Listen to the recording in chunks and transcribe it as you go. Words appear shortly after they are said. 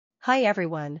Hi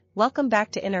everyone, welcome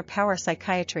back to Inner Power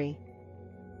Psychiatry.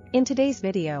 In today's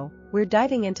video, we're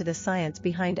diving into the science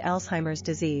behind Alzheimer's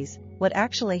disease, what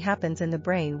actually happens in the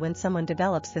brain when someone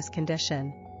develops this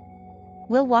condition.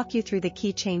 We'll walk you through the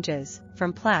key changes,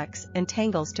 from plaques and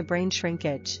tangles to brain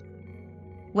shrinkage.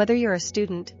 Whether you're a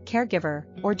student, caregiver,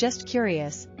 or just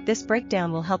curious, this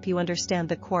breakdown will help you understand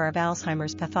the core of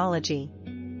Alzheimer's pathology.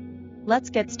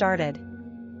 Let's get started.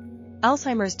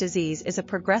 Alzheimer's disease is a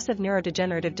progressive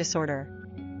neurodegenerative disorder.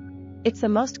 It's the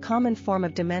most common form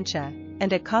of dementia,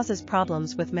 and it causes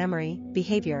problems with memory,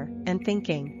 behavior, and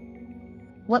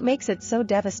thinking. What makes it so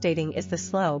devastating is the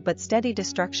slow but steady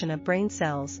destruction of brain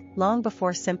cells, long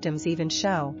before symptoms even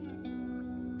show.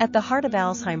 At the heart of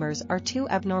Alzheimer's are two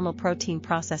abnormal protein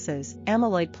processes,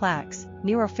 amyloid plaques,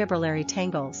 neurofibrillary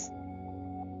tangles.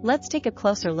 Let's take a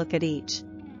closer look at each.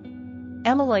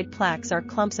 Amyloid plaques are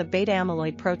clumps of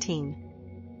beta-amyloid protein.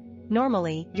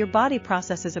 Normally, your body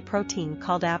processes a protein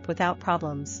called AP without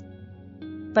problems.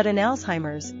 But in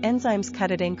Alzheimer's, enzymes cut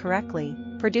it incorrectly,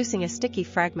 producing a sticky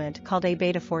fragment called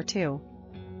A-beta-42.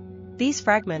 These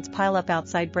fragments pile up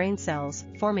outside brain cells,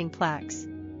 forming plaques.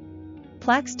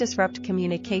 Plaques disrupt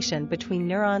communication between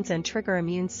neurons and trigger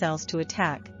immune cells to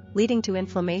attack, leading to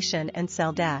inflammation and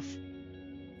cell death.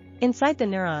 Inside the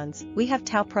neurons, we have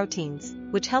tau proteins,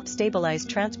 which help stabilize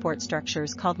transport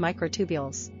structures called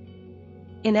microtubules.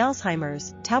 In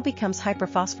Alzheimer's, tau becomes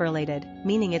hyperphosphorylated,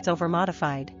 meaning it's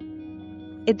overmodified.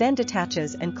 It then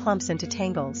detaches and clumps into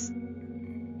tangles.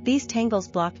 These tangles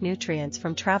block nutrients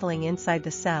from traveling inside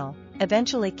the cell,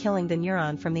 eventually killing the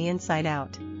neuron from the inside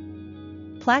out.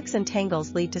 Plaques and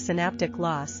tangles lead to synaptic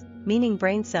loss, meaning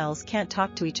brain cells can't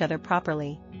talk to each other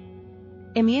properly.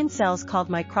 Immune cells called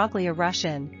microglia rush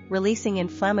in, releasing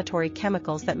inflammatory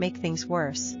chemicals that make things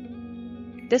worse.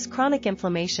 This chronic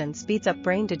inflammation speeds up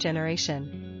brain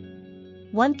degeneration.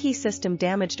 One key system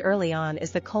damaged early on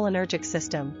is the cholinergic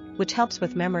system, which helps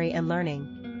with memory and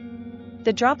learning.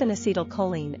 The drop in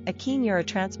acetylcholine, a key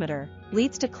neurotransmitter,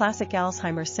 leads to classic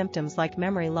Alzheimer's symptoms like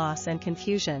memory loss and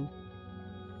confusion.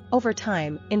 Over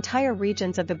time, entire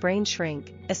regions of the brain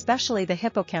shrink, especially the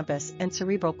hippocampus and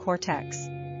cerebral cortex.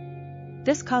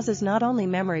 This causes not only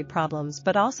memory problems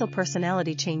but also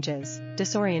personality changes,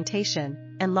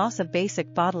 disorientation, and loss of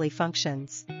basic bodily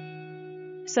functions.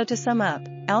 So to sum up,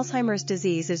 Alzheimer's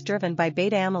disease is driven by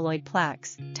beta-amyloid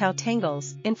plaques, tau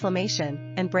tangles,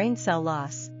 inflammation, and brain cell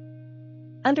loss.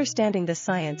 Understanding the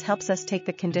science helps us take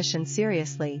the condition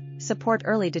seriously, support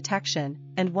early detection,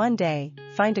 and one day,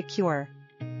 find a cure.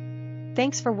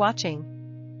 Thanks for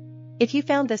watching. If you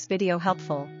found this video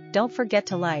helpful, don't forget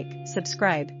to like,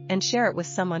 subscribe, and share it with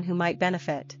someone who might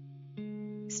benefit.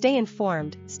 Stay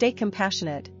informed, stay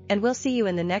compassionate, and we'll see you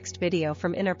in the next video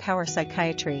from Inner Power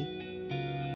Psychiatry.